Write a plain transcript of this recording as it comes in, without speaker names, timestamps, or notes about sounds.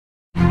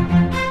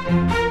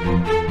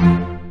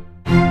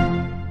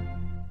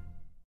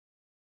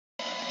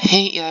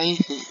Hey guys,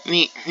 it's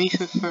me,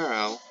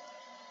 Christopher,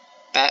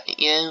 back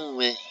again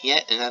with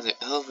yet another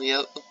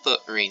Lyoko book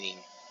reading.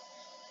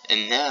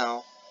 And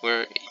now,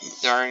 we're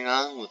starting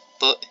on with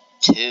book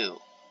 2.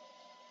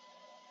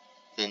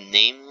 The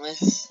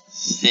Nameless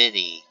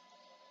City.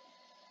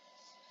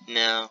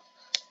 Now,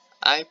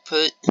 I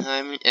put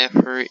time and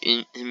effort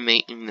into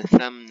making the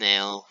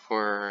thumbnail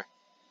for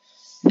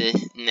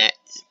this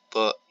next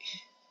book,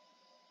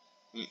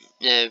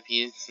 instead of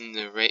using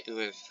the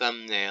regular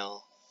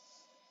thumbnail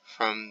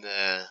from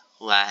the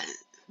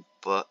last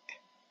book.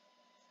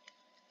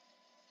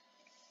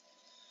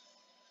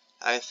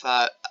 I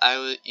thought I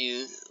would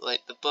use like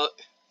the book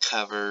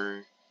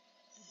cover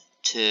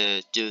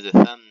to do the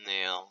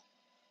thumbnail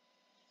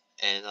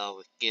and all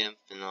with GIMP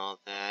and all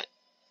that.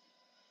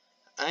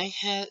 I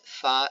had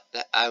thought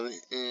that I was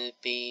going to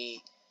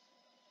be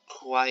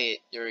quiet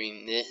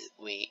during this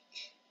week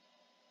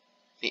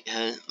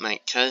because my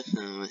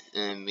cousin was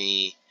going to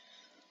be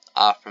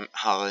off from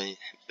college,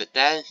 but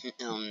that is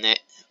until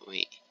next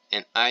week.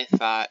 And I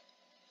thought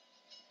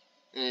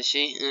that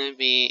she's going to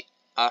be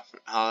off from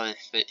college,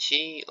 but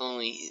she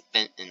only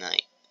spent the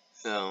night.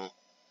 So,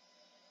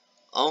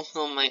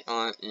 also my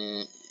aunt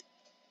is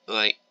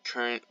like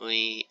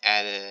currently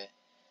at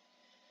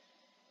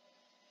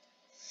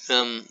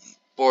some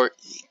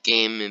sports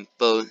game in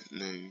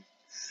Bozeman.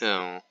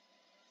 So,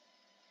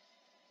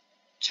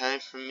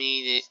 time for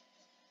me to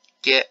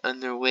get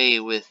underway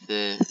with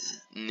the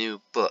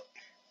new book,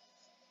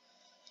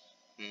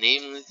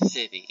 Nameless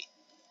City.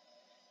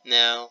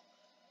 Now,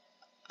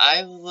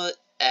 I've looked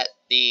at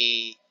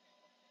the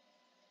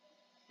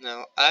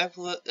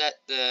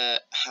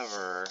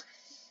cover.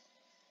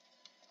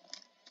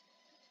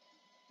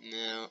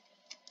 Now,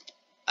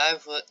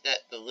 I've looked at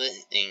the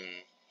listing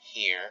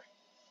here.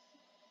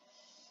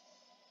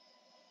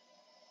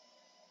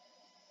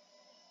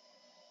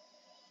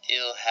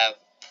 It'll have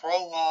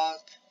prologue,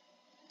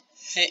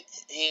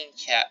 16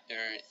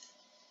 chapters,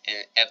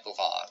 and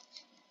epilogue.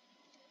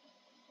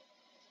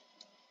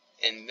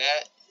 And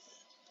that's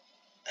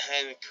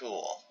kinda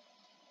cool.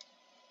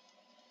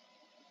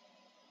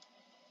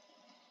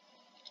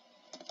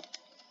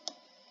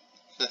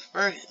 So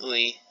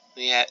firstly,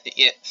 we have to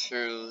get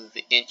through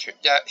the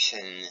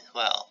introduction as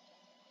well.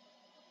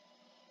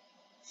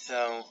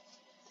 So,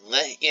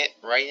 let's get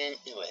right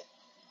into it.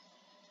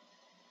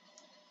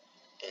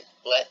 And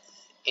let's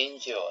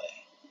enjoy.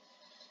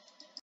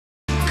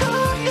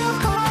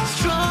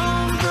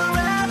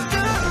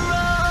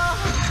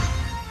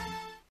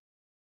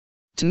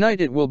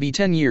 Tonight it will be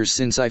 10 years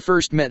since I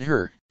first met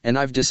her, and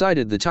I've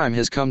decided the time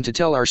has come to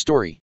tell our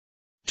story.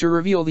 To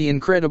reveal the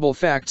incredible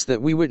facts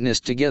that we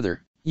witnessed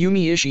together,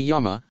 Yumi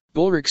Ishiyama,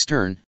 Ulrich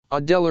Stern,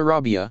 Adela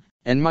Rabia,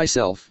 and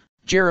myself,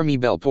 Jeremie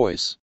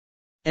Belpoise.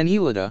 And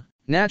Aelita,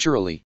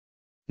 naturally.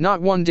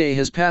 Not one day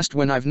has passed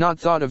when I've not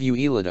thought of you,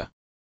 Aelita.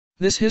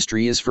 This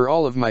history is for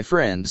all of my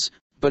friends,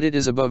 but it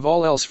is above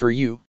all else for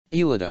you,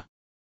 Aelita.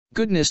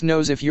 Goodness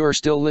knows if you're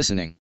still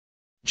listening.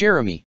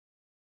 Jeremie.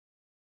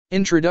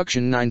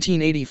 Introduction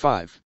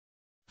 1985.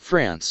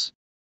 France.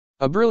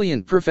 A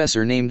brilliant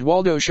professor named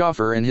Waldo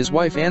Schaffer and his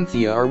wife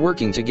Anthea are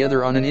working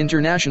together on an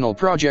international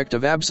project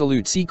of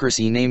absolute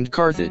secrecy named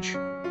Carthage.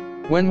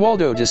 When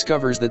Waldo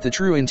discovers that the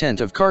true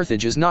intent of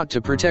Carthage is not to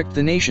protect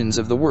the nations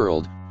of the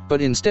world,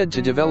 but instead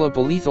to develop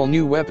a lethal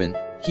new weapon,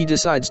 he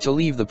decides to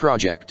leave the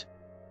project.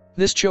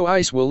 This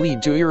choice will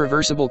lead to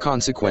irreversible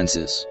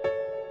consequences.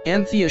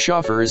 Anthea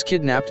Schaffer is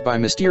kidnapped by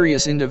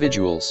mysterious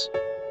individuals.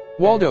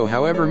 Waldo,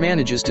 however,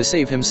 manages to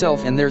save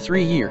himself and their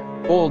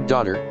 3-year-old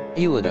daughter,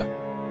 Aelita.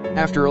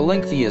 After a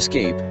lengthy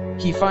escape,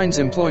 he finds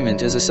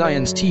employment as a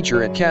science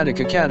teacher at Kadic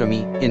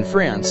Academy, in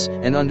France,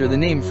 and under the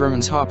name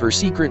Franz Hopper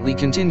secretly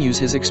continues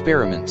his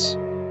experiments.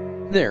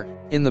 There,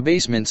 in the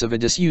basements of a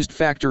disused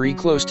factory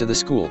close to the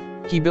school,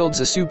 he builds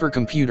a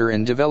supercomputer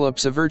and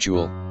develops a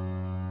virtual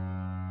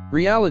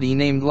reality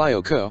named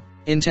Lyoko,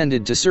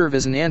 intended to serve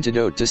as an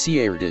antidote to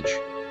Carthage.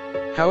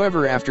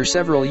 However, after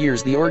several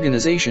years the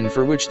organization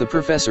for which the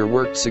professor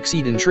worked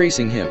succeed in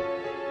tracing him.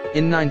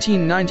 In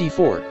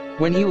 1994,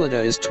 when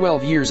Aelita is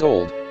 12 years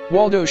old,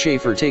 Waldo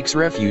Schaffer takes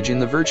refuge in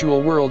the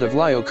virtual world of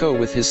Lyoko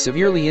with his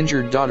severely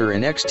injured daughter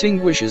and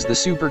extinguishes the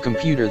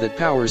supercomputer that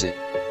powers it.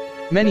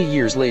 Many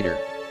years later,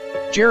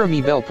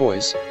 Jeremie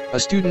Belpoise, a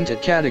student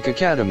at Kadic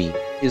Academy,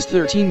 is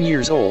 13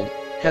 years old,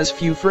 has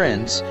few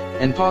friends,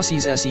 and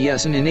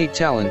possesses an innate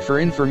talent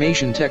for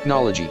information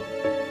technology.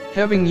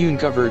 Having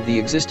uncovered the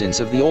existence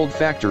of the old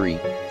factory,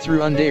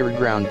 through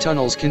underground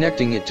tunnels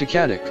connecting it to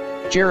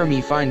Kadic,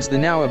 Jeremie finds the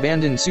now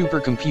abandoned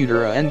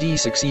supercomputer and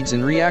succeeds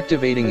in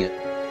reactivating it.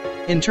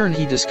 In turn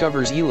he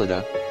discovers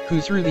Aelita, who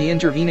through the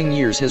intervening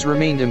years has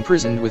remained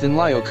imprisoned within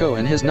Lyoko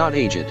and has not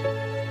aged.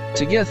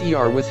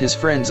 Together with his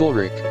friends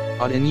Ulrich,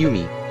 Ad and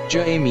Yumi,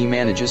 Jeremie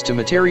manages to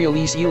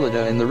materialize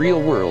Aelita in the real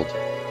world.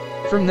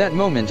 From that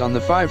moment on the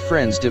 5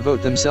 friends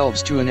devote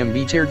themselves to an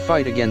embittered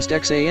fight against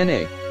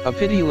Xana, a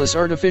pitiless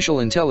artificial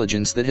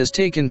intelligence that has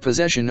taken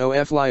possession of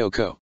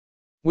Lyoko.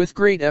 With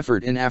great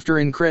effort and after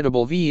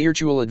incredible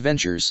virtual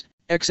adventures,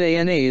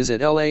 XANA is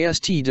at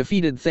last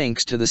defeated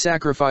thanks to the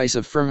sacrifice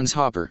of Firmans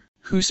Hopper,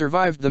 who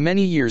survived the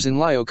many years in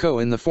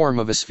Lyoko in the form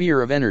of a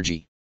sphere of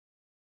energy.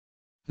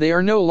 They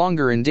are no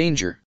longer in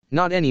danger,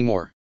 not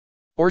anymore.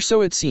 Or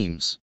so it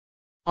seems.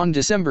 On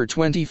December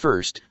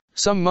 21st,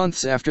 some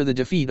months after the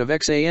defeat of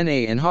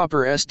XANA and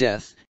Hopper's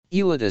death,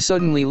 Aelita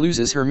suddenly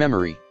loses her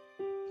memory.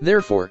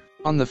 Therefore,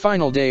 on the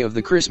final day of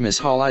the Christmas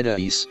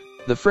holidays,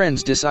 the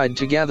friends decide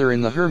to gather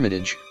in the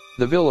Hermitage,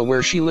 the villa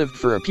where she lived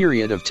for a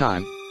period of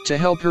time, to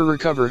help her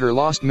recover her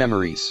lost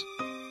memories.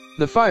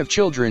 The 5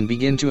 children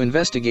begin to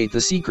investigate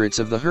the secrets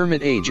of the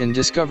Hermitage and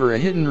discover a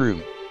hidden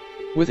room.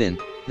 Within,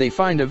 they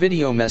find a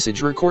video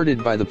message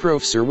recorded by the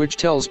professor which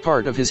tells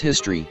part of his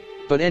history,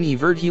 but any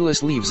word he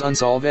leaves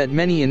unsolved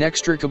many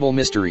inextricable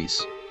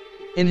mysteries.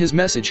 In his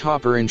message,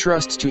 Hopper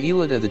entrusts to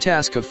Aelita the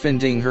task of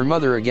finding her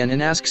mother again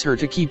and asks her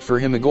to keep for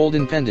him a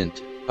golden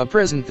pendant, a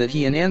present that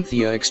he and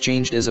Anthea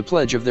exchanged as a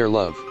pledge of their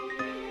love.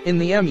 In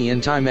the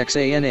Emian time,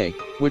 XANA,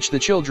 which the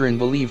children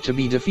believe to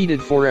be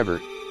defeated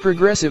forever,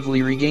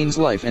 progressively regains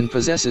life and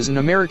possesses an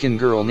American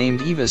girl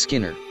named Eva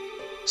Skinner.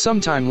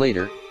 Sometime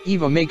later,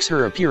 Eva makes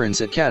her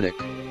appearance at Kadic.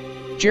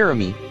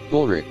 Jeremie,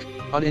 Ulrich,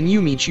 and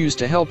Yumi choose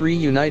to help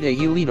reunite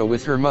Aelita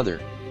with her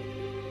mother.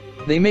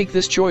 They make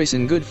this choice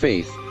in good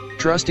faith,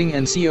 trusting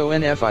and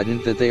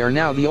confident that they are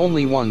now the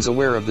only ones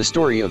aware of the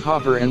story of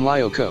Hopper and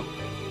Lyoko.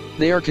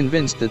 They are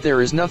convinced that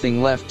there is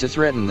nothing left to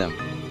threaten them,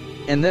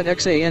 and that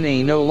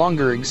XANA no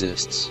longer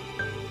exists.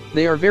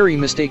 They are very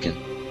mistaken.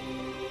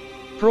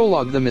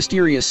 Prologue: the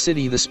mysterious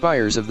city. The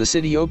spires of the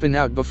city open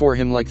out before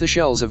him like the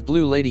shells of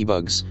blue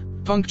ladybugs,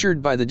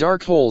 punctured by the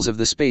dark holes of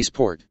the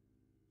spaceport.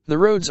 The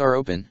roads are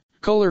open,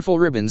 colorful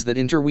ribbons that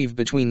interweave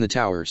between the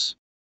towers.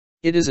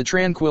 It is a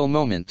tranquil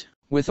moment,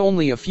 with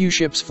only a few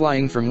ships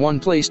flying from one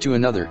place to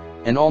another,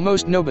 and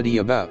almost nobody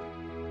about.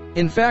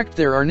 In fact,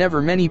 there are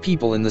never many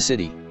people in the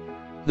city.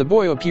 The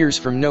boy appears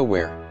from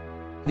nowhere.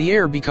 The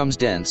air becomes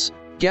dense,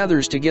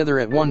 gathers together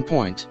at one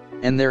point,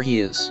 and there he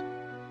is.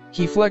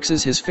 He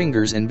flexes his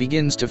fingers and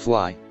begins to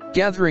fly,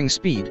 gathering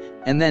speed,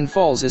 and then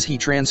falls as he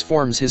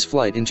transforms his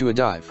flight into a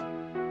dive.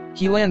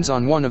 He lands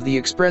on one of the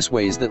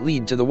expressways that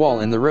lead to the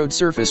wall, and the road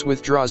surface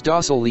withdraws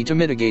docilely to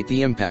mitigate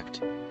the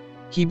impact.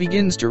 He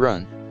begins to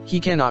run. He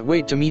cannot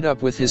wait to meet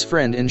up with his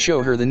friend and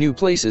show her the new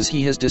places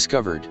he has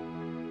discovered.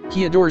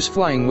 He adores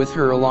flying with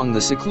her along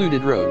the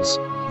secluded roads,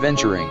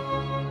 venturing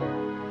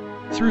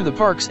through the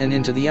parks and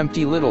into the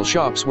empty little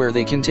shops where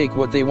they can take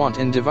what they want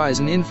and devise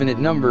an infinite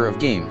number of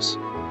games.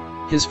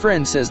 His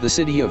friend says the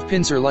city of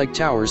pincer-like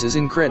towers is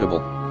incredible,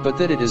 but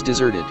that it is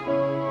deserted.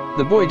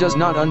 The boy does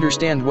not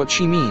understand what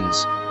she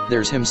means.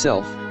 There's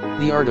himself,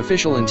 the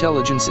artificial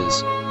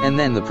intelligences, and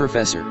then the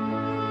professor.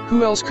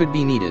 Who else could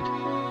be needed?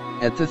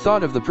 At the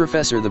thought of the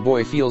professor, the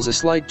boy feels a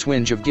slight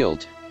twinge of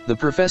guilt. The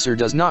professor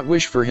does not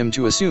wish for him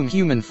to assume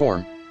human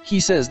form.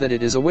 He says that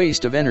it is a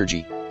waste of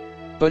energy.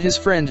 But his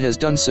friend has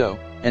done so,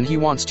 and he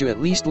wants to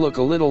at least look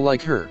a little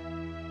like her.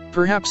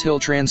 Perhaps he'll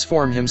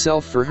transform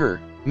himself for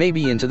her,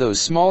 maybe into those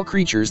small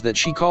creatures that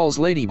she calls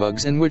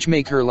ladybugs and which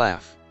make her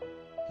laugh.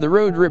 The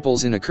road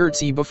ripples in a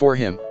curtsy before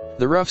him,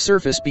 the rough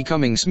surface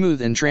becoming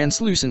smooth and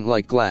translucent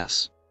like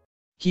glass.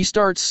 He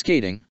starts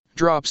skating,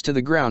 drops to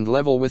the ground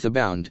level with a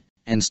bound,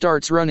 and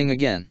starts running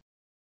again.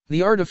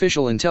 The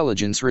artificial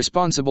intelligence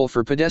responsible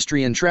for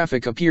pedestrian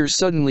traffic appears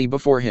suddenly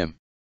before him.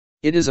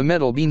 It is a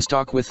metal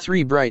beanstalk with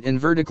 3 bright and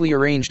vertically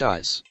arranged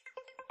eyes.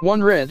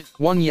 1 red,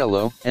 1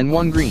 yellow, and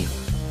 1 green.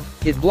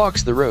 It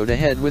blocks the road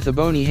ahead with a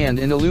bony hand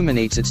and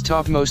illuminates its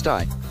topmost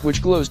eye,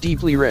 which glows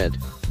deeply red.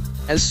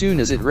 As soon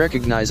as it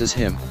recognizes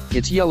him,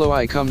 its yellow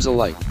eye comes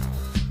alight.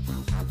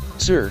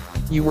 "Sir,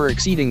 you were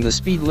exceeding the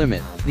speed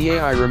limit," the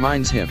AI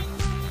reminds him.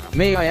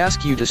 "May I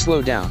ask you to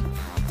slow down?"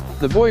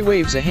 The boy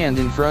waves a hand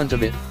in front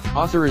of it.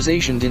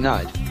 Authorization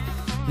denied.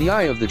 The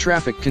eye of the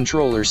traffic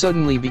controller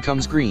suddenly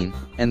becomes green,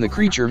 and the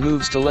creature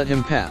moves to let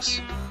him pass.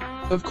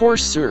 "Of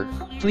course, sir,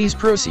 please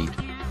proceed."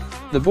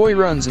 The boy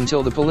runs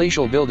until the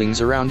palatial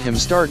buildings around him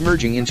start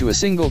merging into a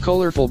single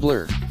colorful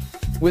blur.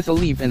 With a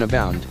leap and a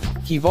bound,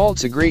 he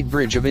vaults a great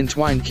bridge of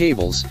entwined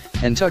cables,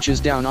 and touches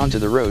down onto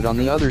the road on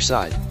the other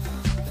side.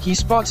 He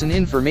spots an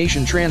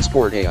information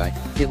transport AI.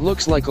 It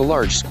looks like a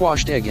large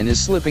squashed egg and is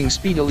slipping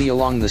speedily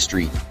along the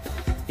street.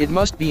 It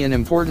must be an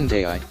important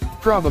AI,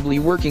 probably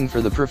working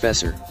for the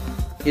professor.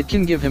 It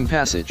can give him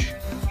passage.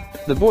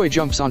 The boy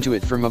jumps onto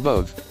it from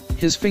above,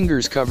 his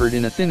fingers covered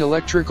in a thin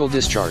electrical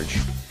discharge.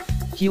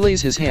 He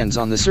lays his hands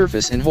on the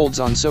surface and holds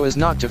on so as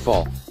not to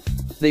fall.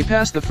 They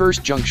pass the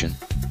first junction.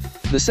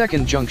 The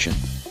second junction.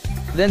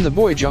 Then the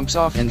boy jumps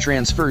off and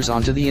transfers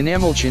onto the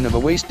enamel chin of a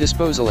waste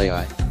disposal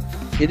AI.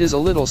 It is a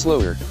little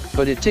slower,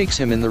 but it takes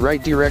him in the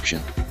right direction.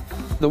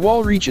 The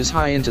wall reaches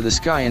high into the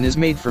sky and is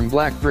made from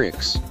black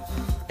bricks.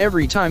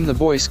 Every time the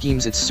boy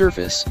skims its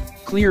surface,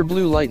 clear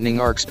blue lightning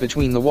arcs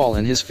between the wall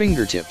and his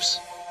fingertips.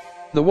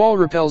 The wall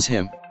repels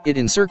him. It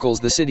encircles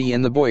the city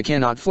and the boy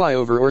cannot fly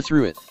over or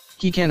through it.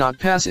 He cannot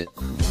pass it.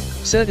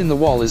 Set in the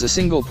wall is a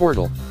single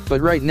portal,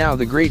 but right now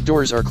the great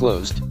doors are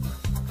closed.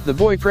 The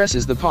boy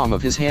presses the palm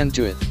of his hand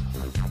to it.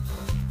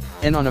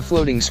 and on a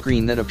floating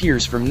screen that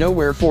appears from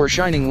nowhere 4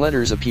 shining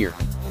letters appear.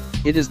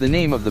 It is the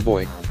name of the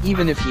boy,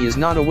 even if he is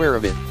not aware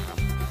of it.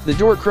 The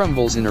door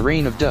crumbles in a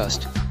rain of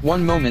dust.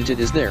 One moment it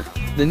is there,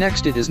 the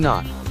next it is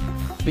not.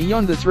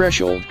 Beyond the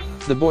threshold,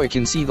 the boy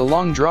can see the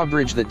long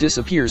drawbridge that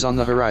disappears on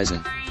the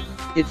horizon.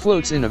 It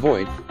floats in a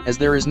void, as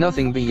there is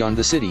nothing beyond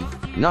the city,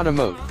 not a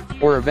moat,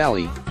 or a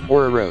valley,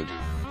 or a road.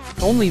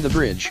 Only the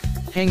bridge,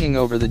 hanging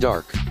over the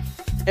dark.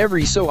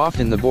 Every so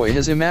often the boy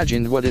has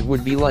imagined what it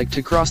would be like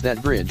to cross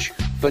that bridge,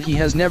 but he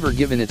has never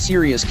given it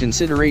serious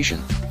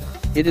consideration.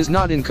 It is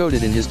not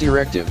encoded in his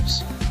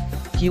directives.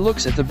 He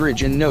looks at the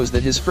bridge and knows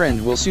that his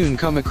friend will soon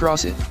come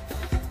across it.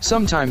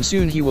 Sometime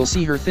soon he will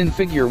see her thin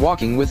figure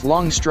walking with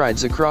long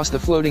strides across the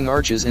floating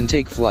arches and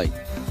take flight.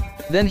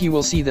 Then he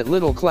will see that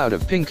little cloud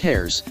of pink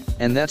hairs,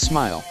 and that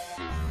smile.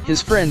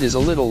 His friend is a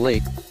little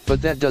late,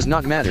 but that does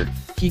not matter,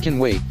 he can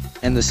wait,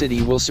 and the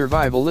city will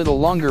survive a little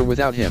longer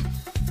without him.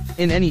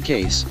 In any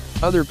case,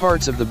 other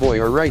parts of the boy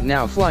are right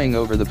now flying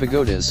over the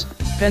pagodas,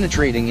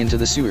 penetrating into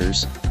the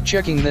sewers,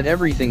 checking that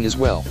everything is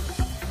well.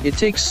 It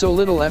takes so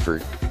little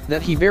effort,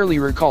 that he barely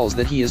recalls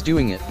that he is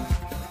doing it.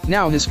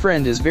 Now his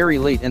friend is very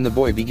late and the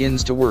boy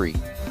begins to worry.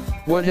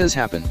 What has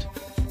happened?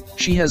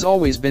 She has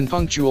always been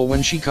punctual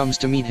when she comes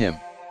to meet him.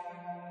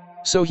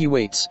 So he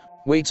waits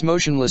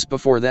motionless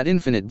before that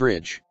infinite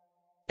bridge.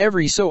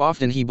 Every so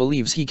often he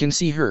believes he can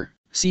see her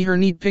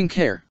neat pink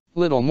hair,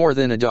 little more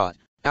than a dot,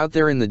 out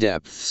there in the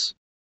depths.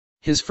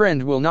 His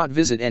friend will not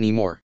visit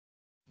anymore.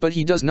 But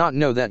he does not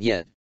know that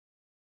yet.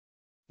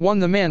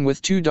 The man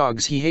with 2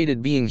 dogs, he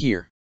hated being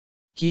here.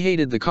 He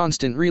hated the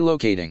constant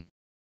relocating.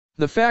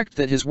 The fact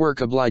that his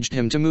work obliged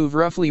him to move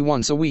roughly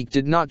once a week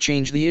did not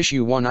change the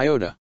issue one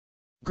iota.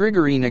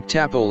 Grigory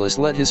Nictopoulos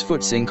let his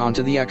foot sink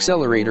onto the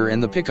accelerator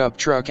and the pickup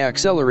truck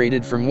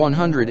accelerated from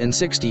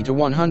 160 to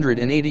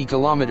 180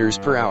 kilometers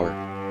per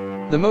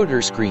hour. The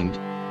motor screamed,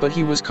 but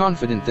he was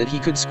confident that he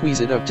could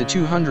squeeze it up to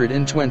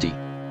 220.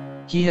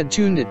 He had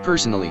tuned it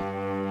personally.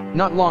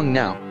 Not long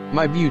now,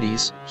 my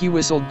beauties, he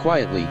whistled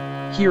quietly,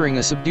 hearing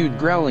a subdued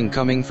growling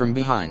coming from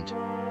behind.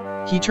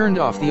 He turned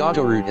off the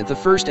autoroute at the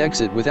first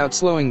exit without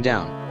slowing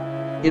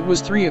down. It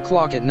was 3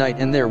 o'clock at night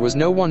and there was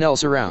no one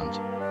else around.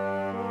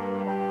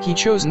 He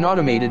chose an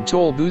automated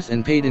toll booth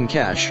and paid in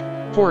cash,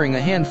 pouring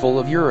a handful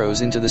of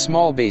euros into the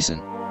small basin.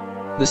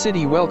 The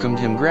city welcomed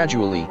him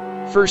gradually,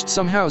 first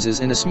some houses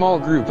and a small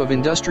group of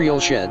industrial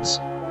sheds,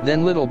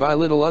 then little by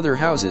little other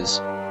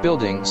houses,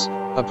 buildings,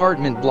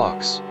 apartment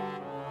blocks.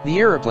 The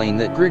aeroplane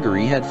that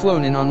Grigory had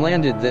flown in on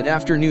landed that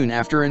afternoon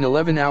after an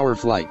 11-hour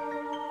flight.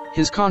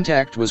 His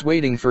contact was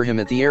waiting for him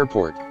at the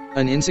airport,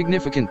 an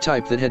insignificant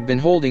type that had been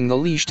holding the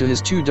leash to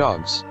his 2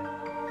 dogs.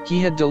 He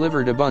had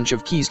delivered a bunch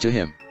of keys to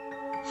him.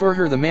 For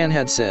her, the man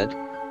had said.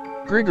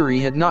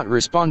 Grigory had not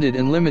responded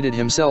and limited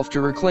himself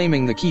to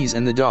reclaiming the keys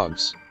and the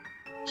dogs.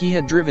 He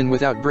had driven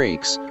without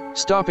brakes,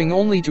 stopping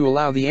only to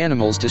allow the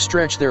animals to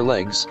stretch their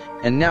legs,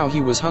 and now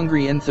he was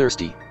hungry and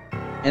thirsty.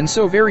 And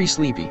so very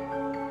sleepy.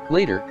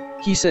 Later,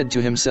 he said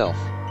to himself.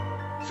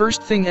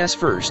 First things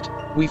first,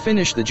 we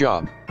finish the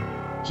job.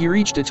 He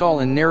reached a tall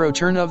and narrow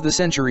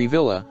turn-of-the-century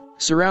villa,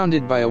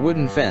 surrounded by a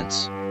wooden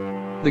fence.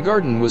 The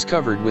garden was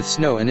covered with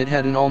snow and it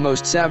had an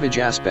almost savage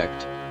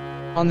aspect.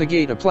 On the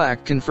gate a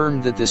plaque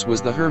confirmed that this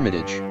was the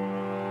Hermitage.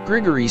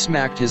 Grigory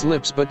smacked his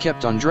lips but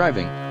kept on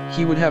driving,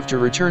 he would have to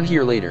return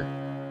here later.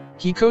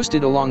 He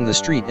coasted along the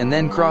street and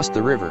then crossed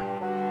the river.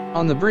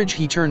 On the bridge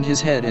he turned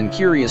his head and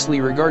curiously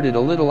regarded a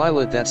little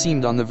islet that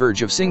seemed on the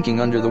verge of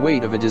sinking under the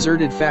weight of a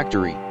deserted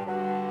factory.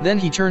 Then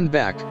he turned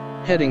back,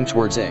 heading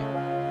towards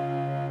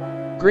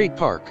a great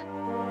park.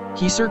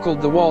 He circled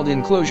the walled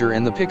enclosure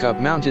and the pickup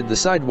mounted the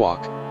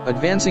sidewalk,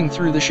 advancing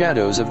through the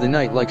shadows of the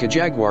night like a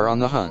jaguar on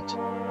the hunt.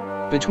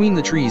 Between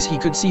the trees he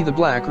could see the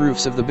black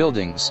roofs of the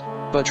buildings,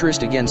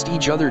 buttressed against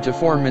each other to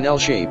form an L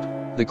shape,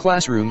 the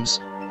classrooms,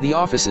 the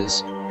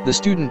offices, the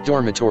student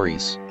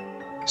dormitories.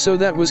 So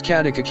that was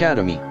Kadic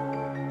Academy.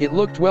 It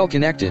looked well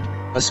connected,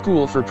 a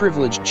school for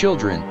privileged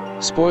children,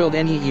 spoiled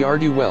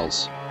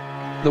ne'er-do-wells.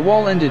 The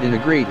wall ended in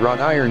a great wrought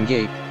iron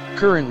gate,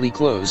 currently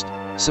closed,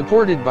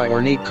 supported by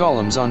ornate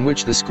columns on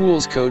which the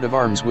school's coat of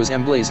arms was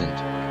emblazoned.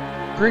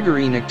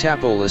 Grigory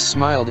Nictopoulos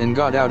smiled and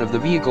got out of the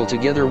vehicle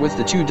together with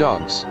the 2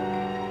 dogs.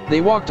 They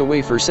walked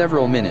away for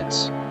several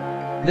minutes.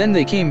 Then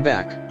they came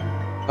back.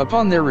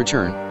 Upon their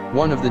return,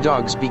 one of the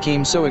dogs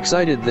became so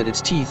excited that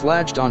its teeth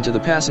latched onto the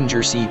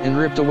passenger seat and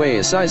ripped away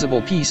a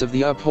sizable piece of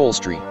the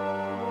upholstery.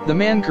 The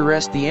man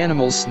caressed the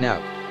animal's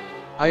snout.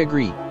 I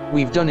agree,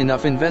 we've done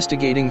enough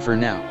investigating for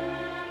now.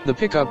 The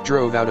pickup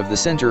drove out of the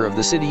center of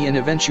the city and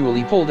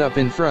eventually pulled up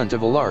in front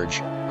of a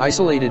large,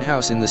 isolated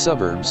house in the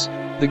suburbs,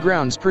 the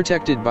grounds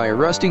protected by a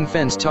rusting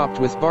fence topped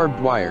with barbed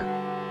wire.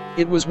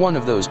 It was one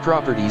of those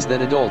properties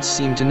that adults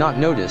seem to not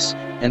notice,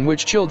 and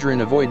which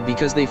children avoid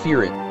because they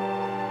fear it.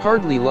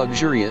 Hardly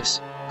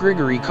luxurious,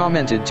 Grigory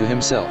commented to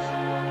himself.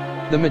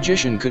 The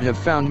magician could have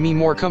found me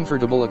more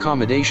comfortable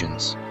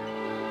accommodations.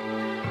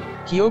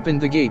 He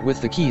opened the gate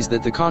with the keys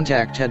that the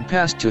contact had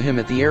passed to him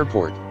at the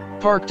airport,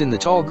 parked in the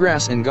tall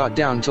grass and got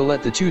down to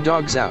let the 2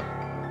 dogs out.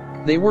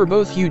 They were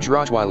both huge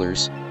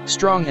Rottweilers,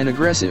 strong and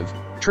aggressive,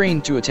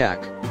 trained to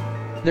attack.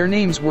 Their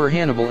names were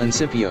Hannibal and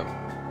Scipio.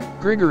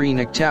 Grigory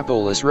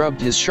Nictopoulos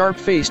rubbed his sharp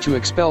face to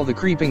expel the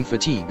creeping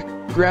fatigue,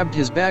 grabbed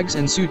his bags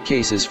and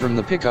suitcases from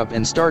the pickup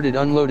and started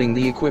unloading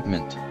the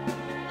equipment.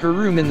 Her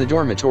room in the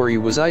dormitory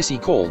was icy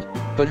cold,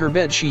 but her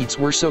bed sheets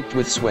were soaked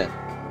with sweat.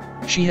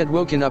 She had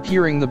woken up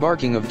hearing the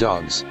barking of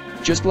dogs,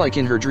 just like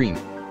in her dream.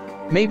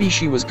 Maybe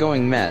she was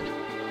going mad.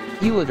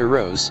 Aelita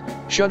rose,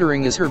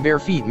 shuddering as her bare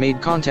feet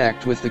made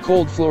contact with the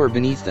cold floor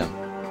beneath them.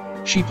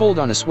 She pulled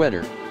on a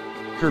sweater.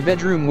 Her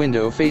bedroom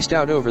window faced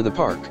out over the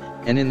park,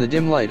 and in the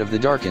dim light of the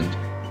darkened,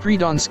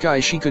 pre-dawn sky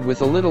she could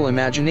with a little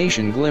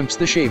imagination glimpse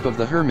the shape of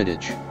the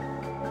Hermitage.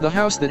 The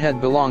house that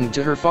had belonged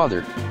to her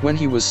father, when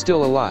he was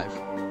still alive.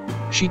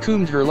 She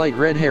combed her light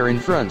red hair in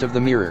front of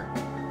the mirror.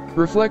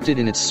 Reflected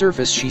in its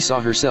surface she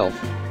saw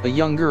herself, a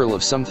young girl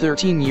of some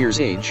 13 years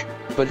age,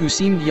 but who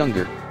seemed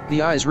younger,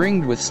 the eyes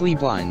ringed with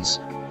sleep lines,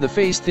 the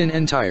face thin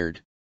and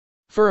tired.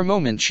 For a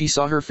moment she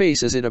saw her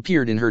face as it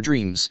appeared in her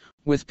dreams,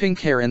 with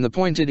pink hair and the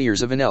pointed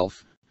ears of an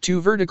elf,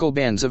 2 vertical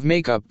bands of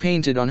makeup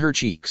painted on her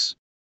cheeks.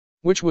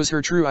 Which was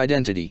her true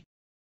identity?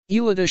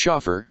 Aelita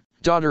Schoffer,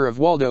 daughter of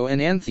Waldo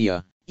and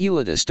Anthea,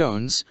 Aelita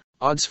Stones,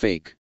 odds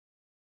fake.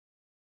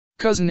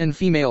 Cousin and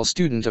female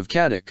student of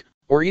Kadic,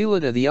 or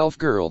Aelita the elf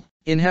girl,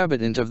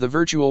 inhabitant of the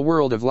virtual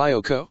world of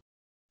Lyoko?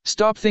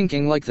 Stop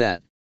thinking like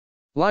that.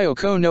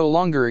 Lyoko no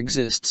longer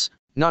exists,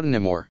 not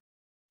anymore.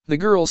 The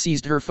girl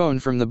seized her phone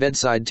from the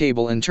bedside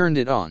table and turned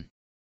it on.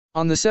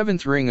 On the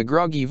 7th ring a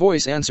groggy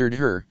voice answered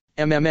her,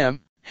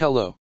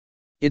 hello.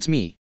 It's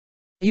me.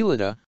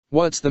 Aelita,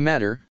 what's the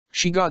matter?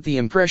 She got the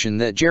impression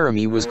that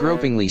Jeremie was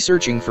gropingly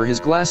searching for his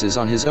glasses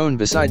on his own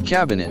beside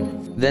cabinet,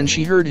 then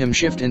she heard him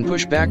shift and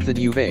push back the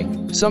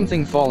duvet,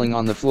 something falling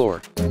on the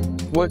floor.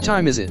 What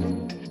time is it?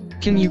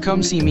 Can you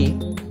come see me?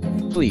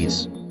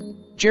 Please.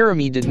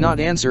 Jeremie did not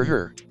answer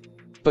her.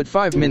 But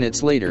 5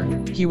 minutes later,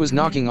 he was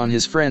knocking on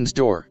his friend's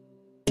door.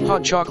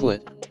 Hot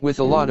chocolate, with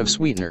a lot of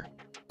sweetener.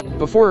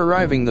 Before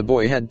arriving the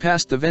boy had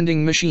passed the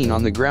vending machine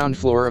on the ground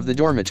floor of the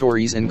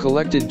dormitories and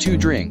collected 2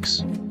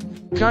 drinks.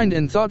 Kind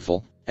and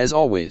thoughtful, as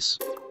always.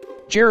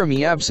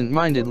 Jeremie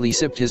absent-mindedly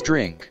sipped his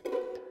drink.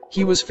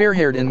 He was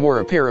fair-haired and wore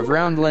a pair of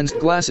round-lensed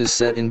glasses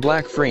set in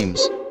black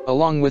frames,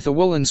 along with a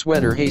woolen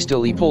sweater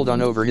hastily pulled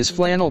on over his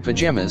flannel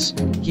pajamas.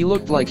 He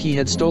looked like he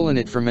had stolen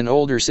it from an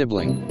older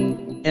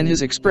sibling. And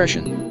his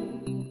expression.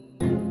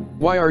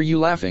 Why are you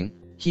laughing?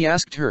 He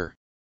asked her.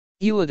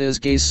 Aelita's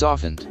gaze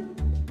softened.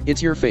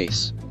 It's your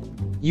face.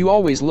 You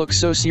always look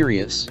so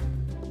serious.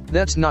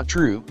 That's not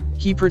true,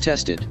 he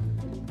protested.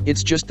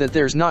 It's just that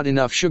there's not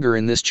enough sugar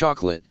in this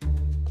chocolate.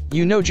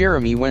 You know,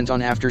 Jeremie went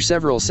on after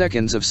several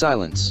seconds of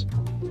silence.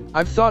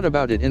 I've thought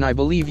about it and I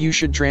believe you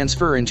should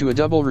transfer into a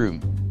double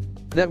room.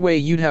 That way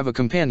you'd have a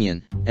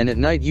companion, and at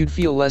night you'd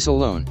feel less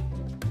alone.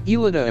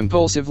 Aelita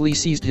impulsively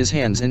seized his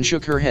hands and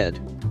shook her head.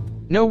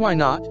 No, why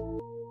not?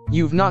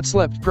 You've not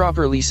slept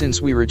properly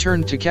since we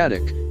returned to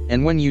Kadic,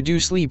 and when you do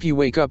sleep you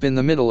wake up in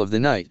the middle of the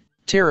night,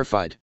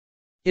 terrified.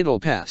 It'll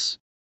pass.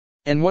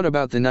 And what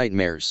about the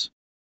nightmares?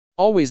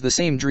 Always the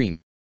same dream.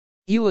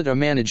 Aelita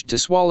managed to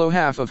swallow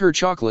half of her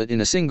chocolate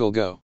in a single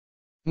go.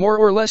 More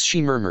or less,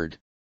 she murmured.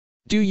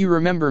 Do you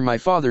remember my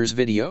father's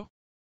video?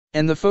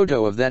 And the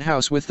photo of that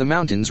house with the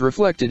mountains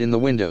reflected in the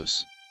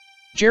windows?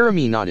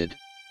 Jeremie nodded.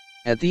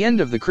 At the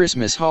end of the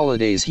Christmas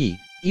holidays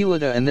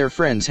Aelita and their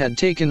friends had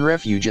taken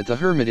refuge at the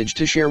Hermitage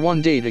to share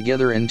one day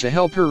together and to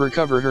help her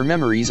recover her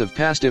memories of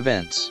past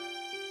events.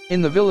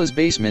 In the villa's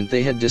basement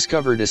they had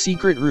discovered a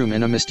secret room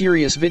and a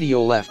mysterious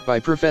video left by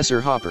Professor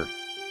Hopper.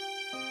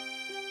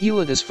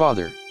 Aelita's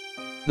father.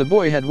 The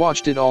boy had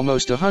watched it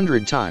almost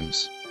 100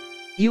 times.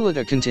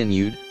 Aelita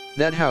continued,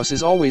 that house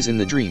is always in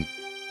the dream.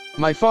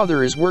 My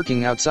father is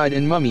working outside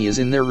and Mummy is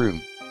in their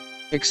room.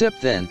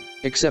 Except then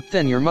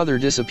your mother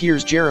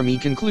disappears, Jeremie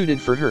concluded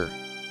for her.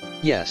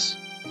 Yes.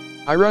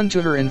 I run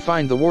to her and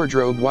find the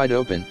wardrobe wide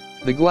open,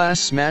 the glass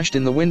smashed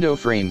in the window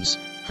frames,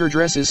 her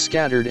dresses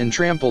scattered and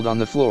trampled on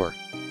the floor.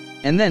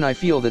 And then I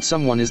feel that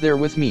someone is there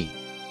with me.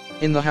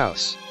 In the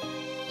house.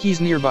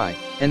 He's nearby,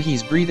 and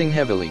he's breathing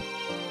heavily.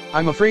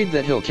 I'm afraid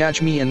that he'll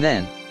catch me and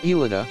then,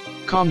 Aelita,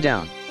 calm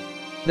down.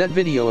 That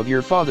video of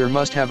your father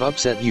must have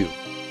upset you.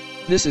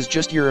 This is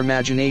just your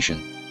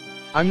imagination.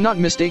 I'm not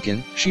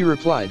mistaken, she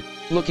replied,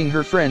 looking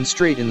her friend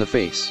straight in the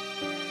face.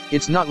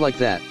 It's not like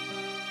that.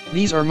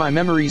 These are my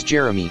memories,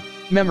 Jeremie,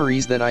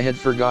 memories that I had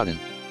forgotten.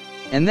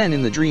 And then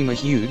in the dream a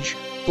huge,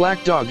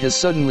 black dog has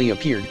suddenly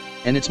appeared,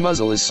 and its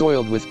muzzle is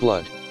soiled with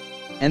blood.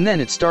 And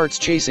then it starts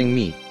chasing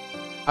me.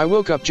 I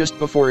woke up just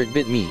before it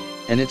bit me,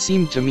 and it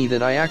seemed to me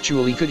that I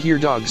actually could hear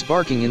dogs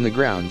barking in the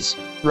grounds,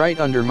 right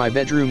under my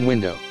bedroom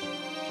window.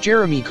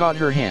 Jeremie caught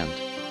her hand.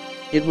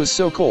 It was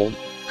so cold,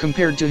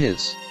 compared to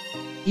his.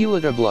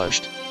 Aelita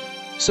blushed.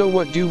 So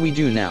what do we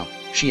do now?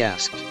 She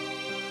asked.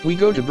 We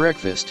go to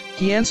breakfast,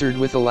 he answered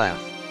with a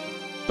laugh.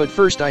 But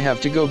first I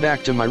have to go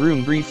back to my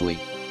room briefly.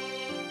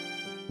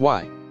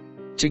 Why?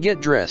 To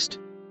get dressed.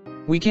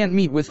 We can't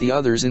meet with the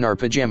others in our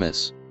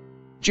pajamas.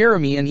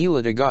 Jeremie and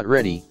Aelita got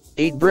ready,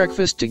 ate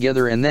breakfast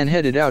together and then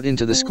headed out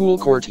into the school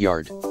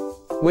courtyard.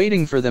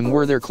 Waiting for them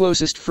were their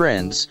closest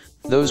friends,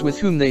 those with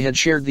whom they had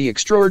shared the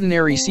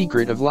extraordinary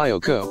secret of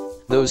Lyoko,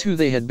 those who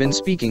they had been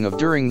speaking of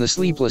during the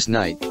sleepless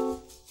night.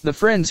 The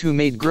friends who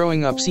made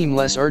growing up seem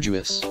less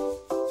arduous.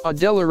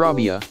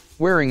 Aelita,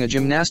 wearing a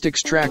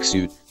gymnastics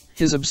tracksuit,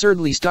 his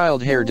absurdly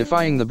styled hair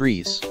defying the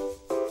breeze.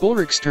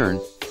 Ulrich Stern,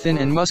 thin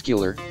and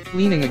muscular,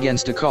 leaning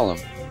against a column.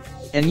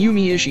 And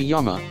Yumi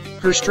Ishiyama,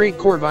 her straight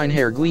corvine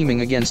hair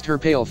gleaming against her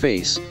pale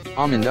face,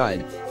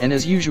 almond-eyed, and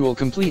as usual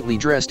completely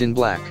dressed in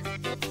black.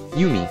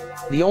 Yumi,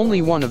 the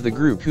only one of the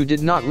group who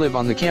did not live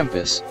on the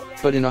campus,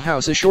 but in a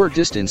house a short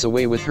distance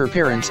away with her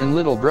parents and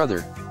little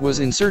brother,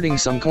 was inserting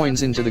some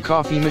coins into the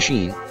coffee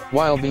machine,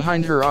 while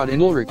behind her Odd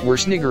and Ulrich were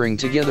sniggering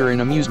together in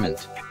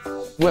amusement.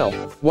 "Well,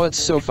 what's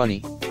so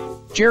funny?"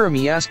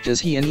 Jeremie asked as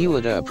he and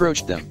Aelita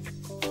approached them.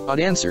 Odd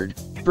answered,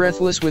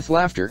 breathless with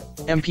laughter,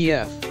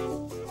 "MPF.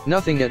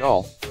 Nothing at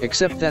all,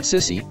 except that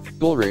sissy,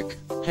 Ulrich.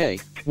 Hey,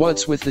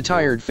 what's with the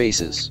tired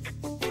faces?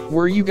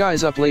 Were you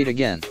guys up late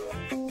again?"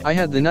 "I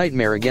had the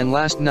nightmare again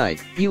last night,"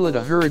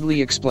 Aelita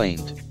hurriedly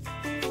explained.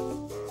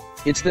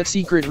 "It's that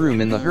secret room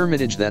in the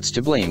hermitage that's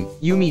to blame,"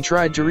 Yumi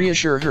tried to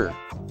reassure her.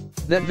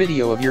 "That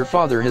video of your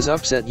father has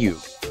upset you."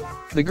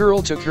 The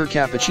girl took her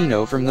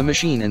cappuccino from the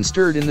machine and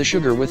stirred in the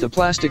sugar with a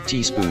plastic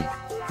teaspoon.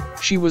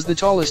 She was the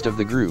tallest of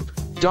the group,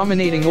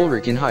 dominating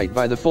Ulrich in height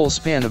by the full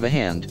span of a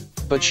hand,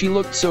 but she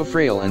looked so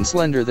frail and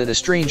slender that a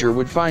stranger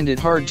would find it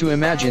hard to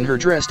imagine her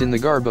dressed in the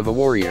garb of a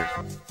warrior.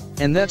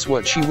 And that's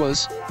what she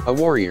was, a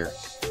warrior.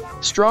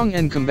 Strong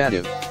and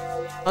combative.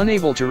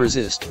 Unable to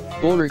resist,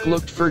 Ulrich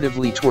looked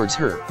furtively towards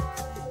her.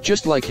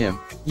 Just like him,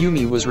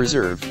 Yumi was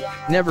reserved,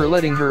 never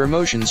letting her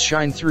emotions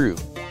shine through.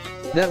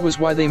 That was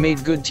why they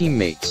made good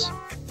teammates.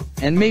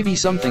 And maybe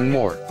something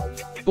more.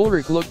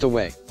 Ulrich looked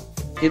away.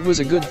 "It was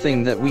a good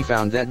thing that we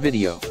found that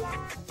video.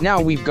 Now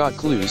we've got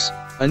clues,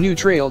 a new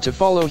trail to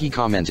follow," he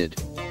commented.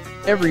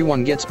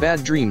 "Everyone gets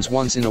bad dreams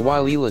once in a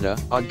while," Aelita,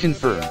 Odd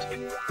confirmed.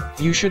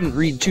 "You shouldn't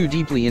read too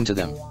deeply into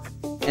them.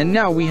 And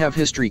now we have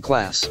history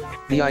class,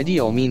 the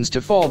ideal means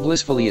to fall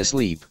blissfully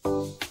asleep."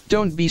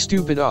 "Don't be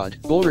stupid, Odd,"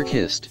 Ulrich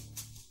hissed.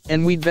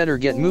 "And we'd better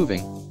get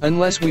moving,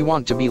 unless we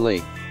want to be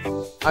late."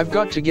 "I've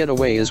got to get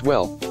away as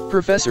well,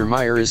 Professor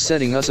Meyer is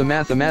setting us a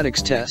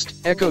mathematics test,"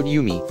 echoed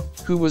Yumi,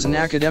 who was an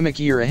academic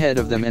year ahead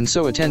of them and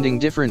so attending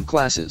different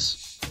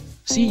classes.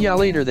 "See ya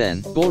later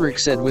then,"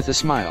 Ulrich said with a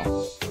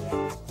smile.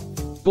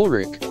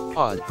 Ulrich,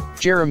 Odd,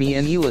 Jeremie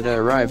and Aelita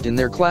arrived in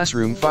their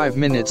classroom 5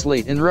 minutes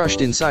late and rushed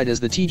inside as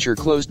the teacher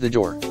closed the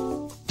door.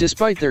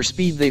 Despite their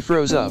speed they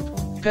froze up,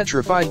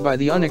 petrified by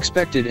the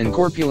unexpected and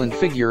corpulent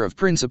figure of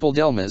Principal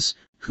Delmas,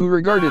 who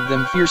regarded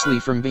them fiercely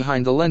from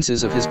behind the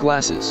lenses of his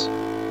glasses.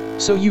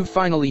 "So you've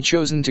finally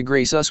chosen to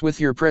grace us with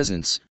your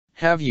presence,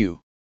 have you?"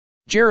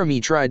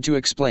 Jeremie tried to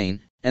explain,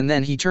 and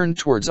then he turned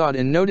towards Odd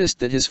and noticed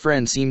that his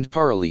friend seemed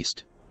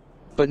paralyzed.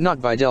 But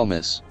not by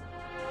Delmas.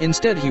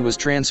 Instead he was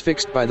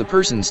transfixed by the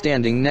person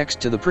standing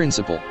next to the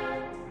principal.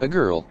 A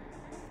girl.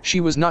 She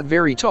was not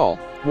very tall,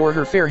 wore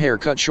her fair hair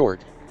cut short,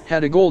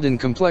 had a golden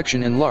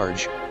complexion and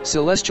large,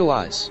 celestial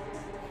eyes.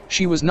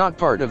 She was not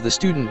part of the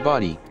student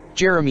body,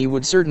 Jeremie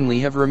would certainly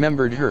have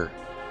remembered her.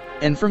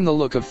 And from the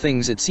look of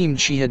things it seemed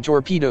she had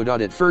torpedoed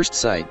Odd at first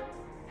sight.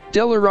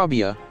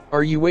 "Delarabia,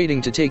 are you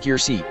waiting to take your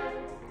seat?"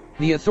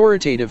 The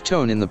authoritative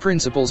tone in the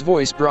principal's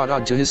voice brought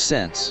Odd to his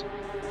sense.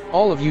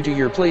 "All of you to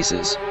your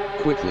places,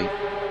 quickly."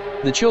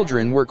 The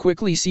children were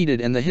quickly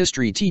seated and the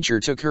history teacher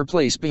took her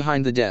place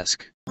behind the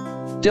desk.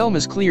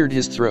 Delmas cleared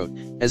his throat,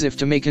 as if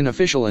to make an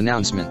official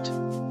announcement.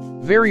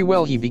 "Very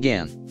well," he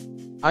began.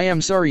 "I am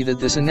sorry that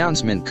this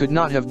announcement could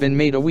not have been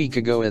made a week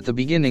ago at the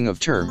beginning of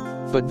term,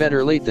 but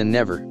better late than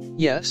never,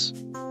 yes?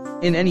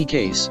 In any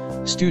case,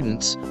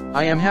 students,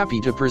 I am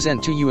happy to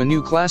present to you a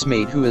new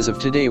classmate who as of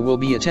today will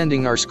be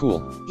attending our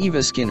school,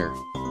 Eva Skinner."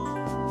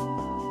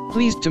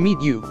 "Pleased to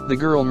meet you," the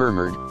girl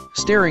murmured,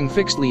 staring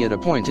fixedly at a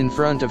point in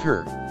front of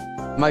her.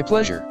 "My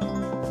pleasure,"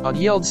 Odd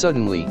yelled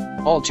suddenly,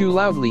 all too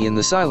loudly in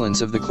the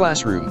silence of the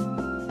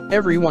classroom.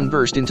 Everyone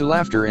burst into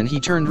laughter and he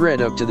turned red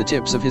up to the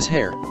tips of his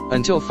hair,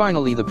 until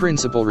finally the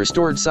principal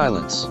restored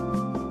silence.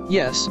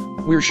 "Yes,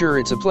 we're sure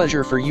it's a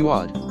pleasure for you,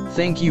 Odd,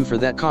 thank you for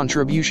that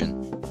contribution.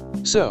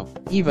 So,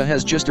 Eva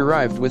has just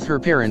arrived with her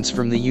parents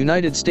from the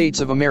United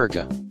States of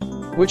America.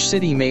 Which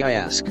city, may I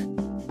ask?"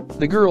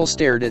 The girl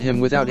stared at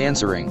him without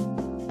answering.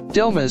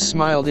 Delmas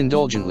smiled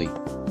indulgently.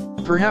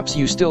 "Perhaps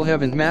you still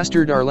haven't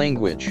mastered our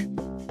language.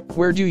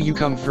 Where do you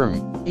come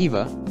from,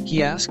 Eva?"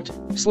 he asked,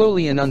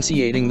 slowly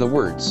enunciating the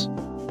words.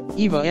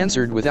 Eva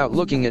answered without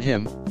looking at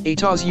him,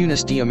 "États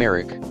Unis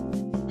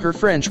d'Amérique." Her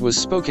French was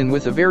spoken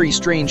with a very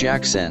strange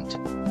accent.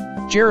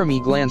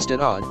 Jeremie glanced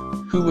at Odd,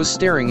 who was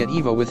staring at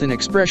Eva with an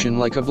expression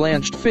like a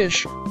blanched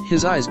fish,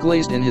 his eyes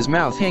glazed and his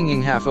mouth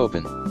hanging half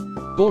open.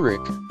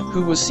 Ulrich,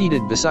 who was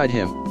seated beside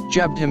him,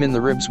 jabbed him in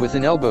the ribs with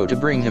an elbow to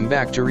bring him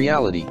back to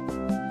reality.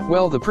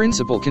 "Well," the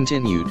principal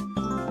continued,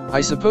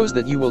 "I suppose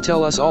that you will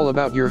tell us all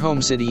about your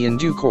home city in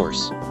due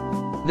course."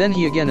 Then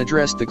he again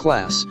addressed the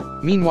class,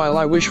 "Meanwhile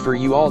I wish for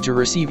you all to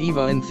receive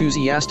Eva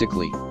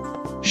enthusiastically."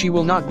 She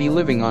will not be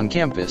living on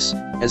campus,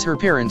 as her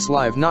parents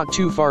live not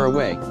too far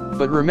away,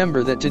 but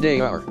remember that today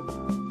our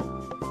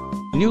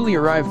newly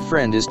arrived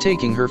friend is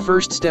taking her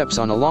first steps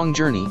on a long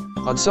journey.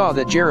 Odd saw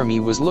that Jeremie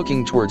was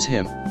looking towards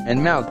him,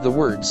 and mouthed the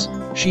words,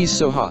 "She's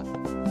so hot."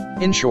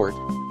 In short,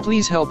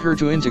 please help her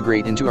to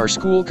integrate into our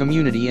school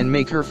community and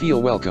make her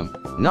feel welcome.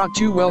 Not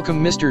too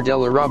welcome, Mr.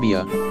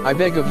 Delarabia, I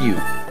beg of you.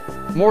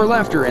 More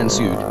laughter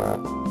ensued.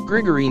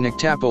 Grigory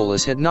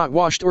Nictopoulos had not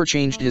washed or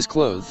changed his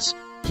clothes,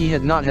 he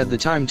had not had the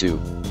time to.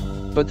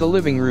 But the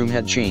living room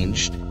had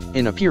changed,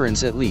 in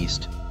appearance at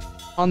least.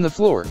 On the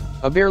floor,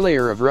 a bare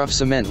layer of rough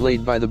cement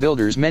laid by the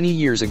builders many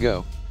years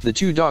ago, the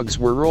two dogs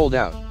were rolled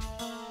out.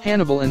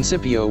 Hannibal and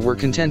Scipio were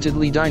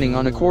contentedly dining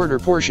on a quarter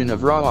portion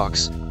of raw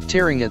ox,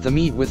 tearing at the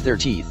meat with their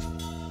teeth.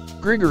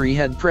 Grigory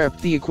had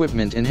prepped the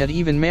equipment and had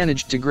even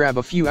managed to grab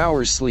a few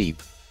hours'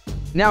 sleep.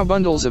 Now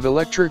bundles of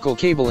electrical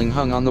cabling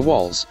hung on the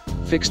walls,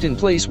 fixed in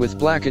place with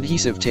black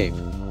adhesive tape.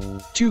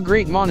 Two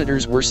great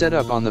monitors were set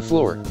up on the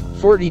floor,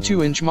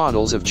 42-inch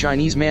models of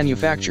Chinese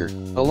manufacture,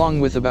 along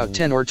with about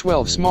 10 or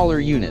 12 smaller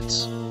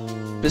units.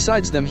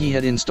 Besides them, he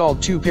had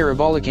installed two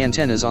parabolic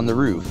antennas on the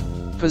roof,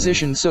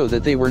 positioned so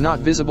that they were not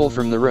visible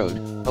from the road,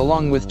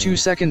 along with two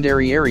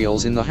secondary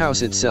aerials in the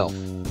house itself.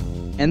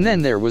 And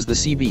then there was the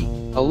CB,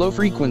 a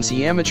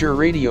low-frequency amateur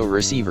radio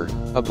receiver,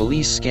 a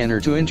police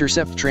scanner to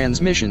intercept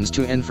transmissions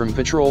to and from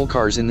patrol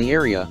cars in the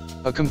area,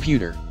 a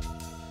computer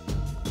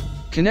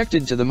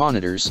connected to the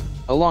monitors,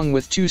 along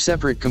with two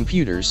separate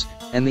computers,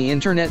 and the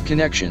internet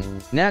connection,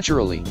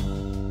 naturally.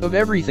 Of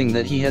everything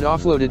that he had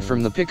offloaded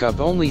from the pickup,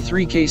 only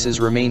 3 cases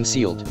remained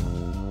sealed.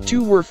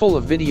 2 were full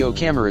of video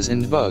cameras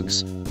and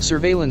bugs,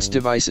 surveillance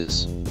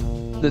devices.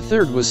 The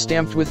third was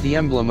stamped with the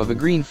emblem of a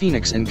green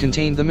phoenix and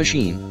contained the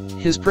machine,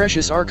 his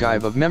precious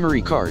archive of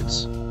memory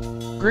cards.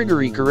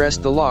 Grigory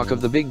caressed the lock of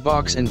the big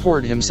box and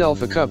poured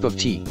himself a cup of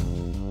tea.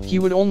 He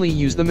would only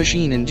use the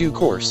machine in due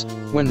course,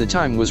 when the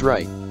time was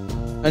right.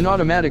 An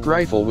automatic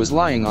rifle was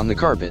lying on the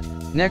carpet,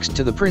 next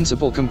to the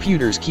principal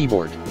computer's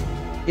keyboard.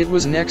 It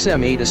was an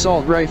XM8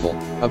 assault rifle,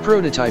 a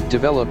prototype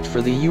developed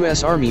for the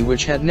US Army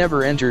which had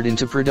never entered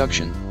into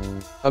production.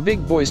 A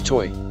big boy's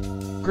toy.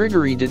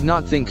 Grigory did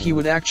not think he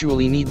would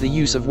actually need the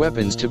use of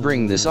weapons to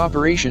bring this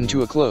operation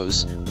to a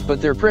close,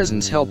 but their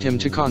presence helped him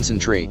to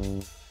concentrate.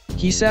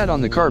 He sat on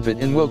the carpet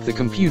and woke the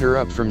computer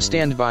up from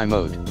standby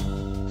mode.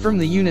 From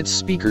the unit's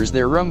speakers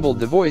there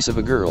rumbled the voice of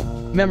a girl,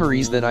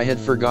 "Memories that I had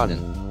forgotten."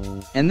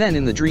 And then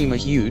in the dream a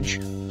huge,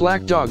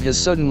 black dog has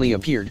suddenly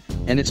appeared,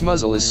 and its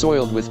muzzle is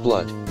soiled with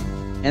blood.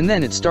 And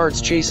then it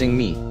starts chasing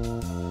me.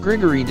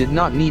 Grigory did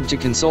not need to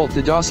consult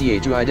the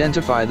dossier to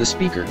identify the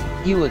speaker,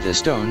 Aelita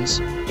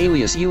Stones,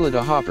 alias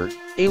Aelita Hopper,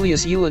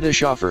 alias Aelita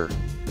Chauffeur.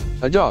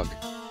 A dog.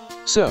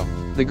 So,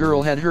 the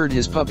girl had heard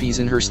his puppies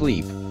in her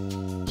sleep.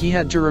 He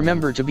had to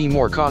remember to be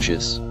more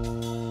cautious.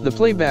 The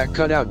playback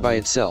cut out by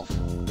itself.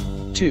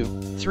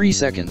 2-3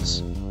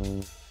 seconds.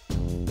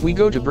 "We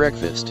go to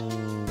breakfast."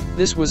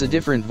 This was a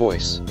different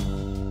voice.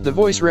 The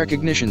voice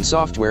recognition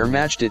software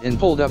matched it and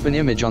pulled up an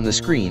image on the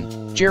screen,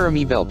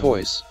 Jeremie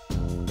Belpoise.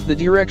 The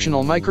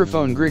directional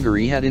microphone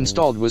Grigory had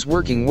installed was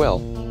working well,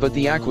 but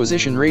the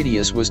acquisition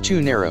radius was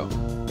too narrow.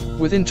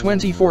 Within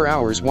 24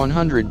 hours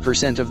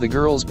 100% of the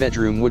girl's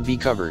bedroom would be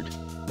covered.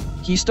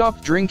 He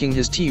stopped drinking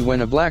his tea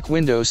when a black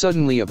window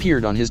suddenly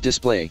appeared on his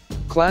display,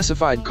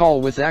 classified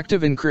call with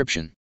active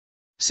encryption.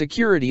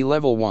 Security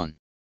level 1.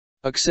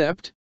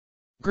 Accept?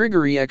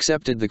 Grigory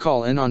accepted the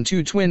call, and on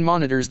 2 twin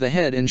monitors the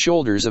head and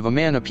shoulders of a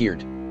man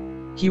appeared.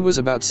 He was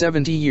about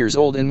 70 years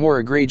old and wore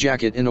a gray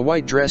jacket and a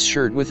white dress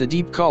shirt with a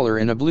deep collar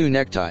and a blue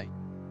necktie.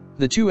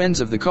 The 2 ends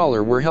of the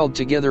collar were held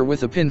together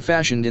with a pin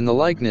fashioned in the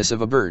likeness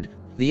of a bird,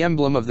 the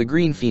emblem of the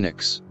green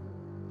phoenix.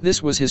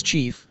 This was his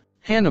chief,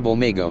 Hannibal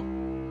Mago.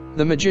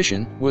 The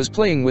magician was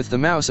playing with the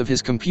mouse of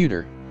his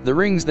computer, the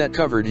rings that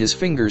covered his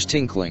fingers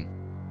tinkling.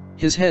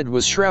 His head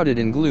was shrouded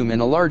in gloom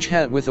and a large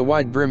hat with a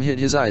wide brim hid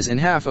his eyes and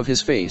half of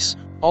his face.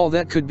 All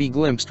that could be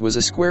glimpsed was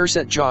a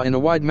square-set jaw and a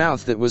wide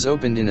mouth that was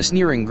opened in a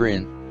sneering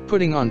grin,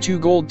 putting on 2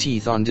 gold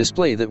teeth on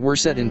display that were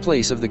set in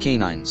place of the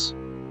canines.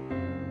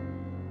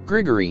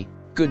 "Grigory,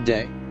 good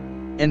day.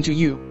 And to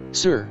you,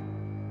 sir."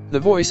 The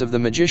voice of the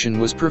magician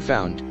was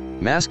profound,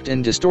 masked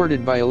and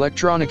distorted by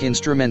electronic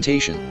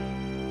instrumentation.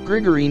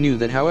 Grigory knew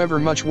that however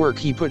much work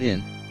he put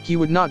in, he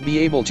would not be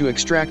able to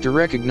extract a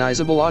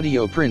recognizable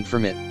audio print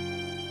from it.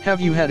 "Have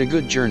you had a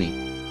good journey?"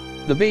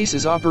 "The base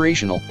is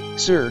operational,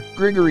 sir,"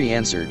 Grigory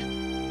answered.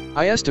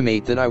 "I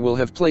estimate that I will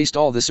have placed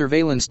all the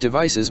surveillance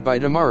devices by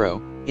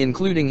tomorrow,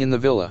 including in the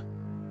villa."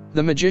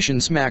 The magician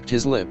smacked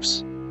his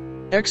lips.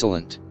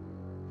 "Excellent.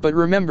 But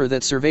remember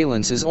that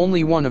surveillance is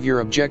only one of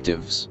your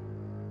objectives.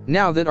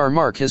 Now that our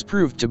mark has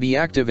proved to be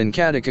active in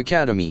Kadic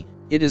Academy,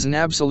 it is an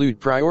absolute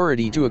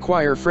priority to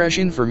acquire fresh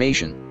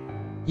information."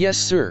 "Yes,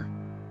 sir."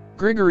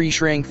 Grigory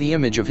shrank the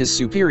image of his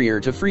superior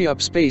to free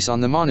up space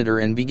on the monitor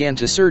and began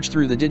to search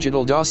through the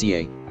digital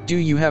dossier. "Do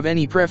you have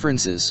any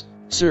preferences,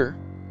 sir?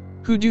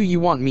 Who do you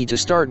want me to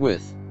start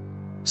with?"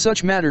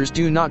 "Such matters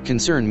do not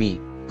concern me,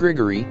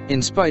 Grigory."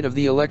 In spite of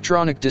the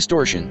electronic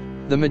distortion,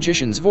 the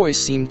magician's voice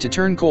seemed to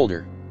turn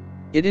colder.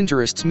 It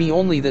interests me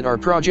only that our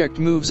project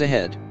moves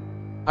ahead.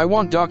 I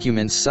want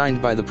documents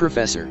signed by the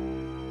professor.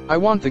 I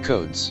want the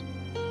codes.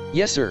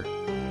 Yes, sir.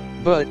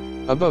 But,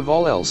 above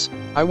all else,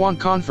 I want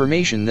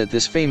confirmation that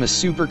this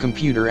famous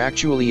supercomputer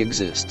actually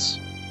exists.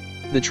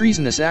 The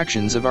treasonous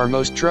actions of our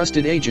most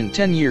trusted agent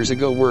 10 years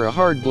ago were a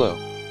hard blow.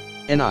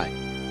 And I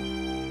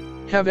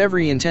have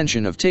every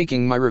intention of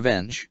taking my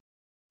revenge.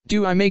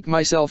 Do I make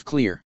myself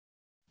clear?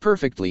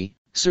 Perfectly,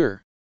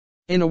 sir.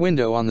 In a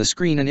window on the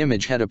screen an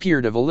image had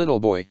appeared of a little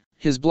boy,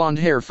 his blonde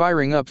hair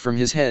firing up from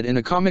his head and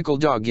a comical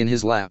dog in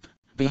his lap.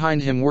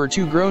 Behind him were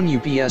two grown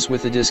UPS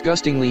with a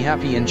disgustingly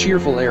happy and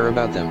cheerful air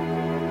about them.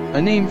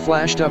 A name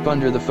flashed up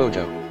under the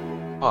photo.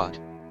 Odd.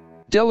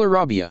 Della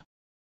Robbia.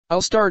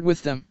 I'll start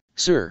with them,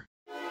 sir.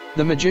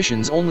 The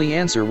magician's only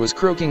answer was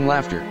croaking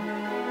laughter.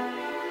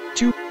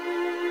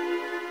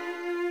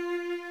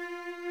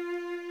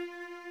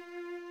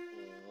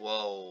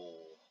 Whoa.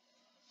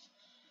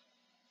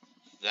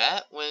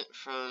 That went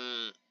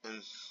from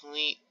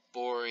complete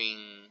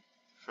boring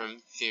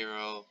from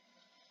 0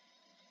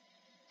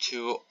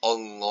 to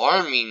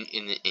alarming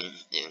in an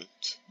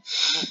instant.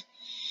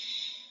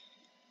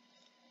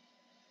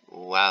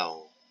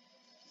 Wow.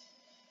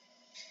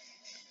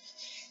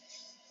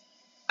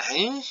 I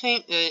didn't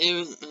think that it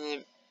was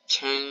gonna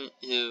turn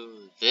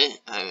to this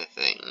kind of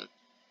thing.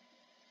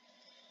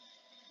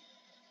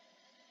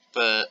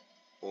 But,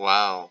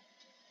 wow.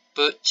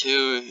 Book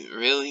 2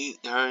 really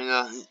turned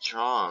out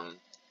strong.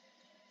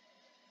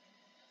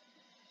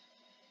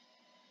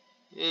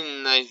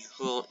 A nice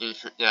little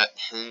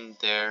introduction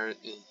there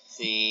to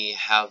see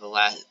how the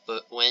last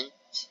book went.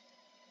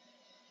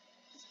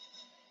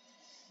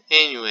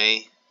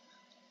 Anyway,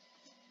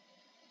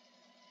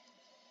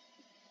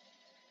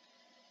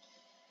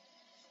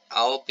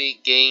 I'll be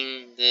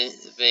getting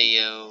this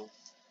video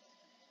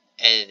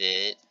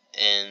edited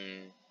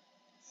and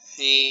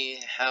see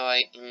how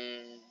I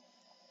can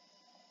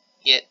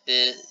get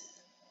this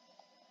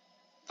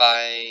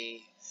by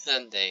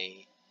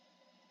Sunday.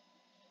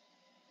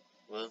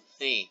 We'll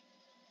see.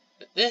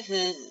 But this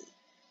is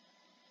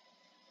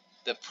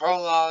the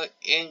prologue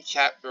in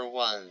chapter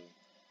 1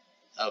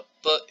 of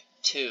book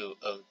 2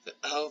 of the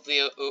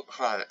Oooo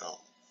Chronicles.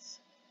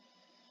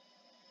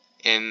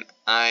 And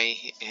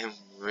I am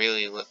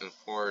really looking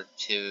forward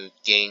to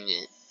getting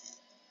this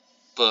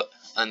book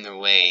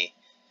underway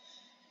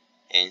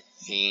and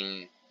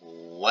seeing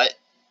what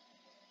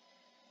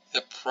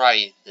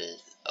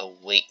surprises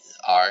await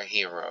our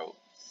heroes.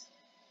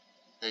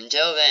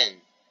 Until then,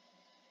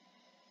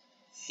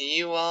 see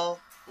you all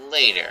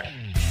later.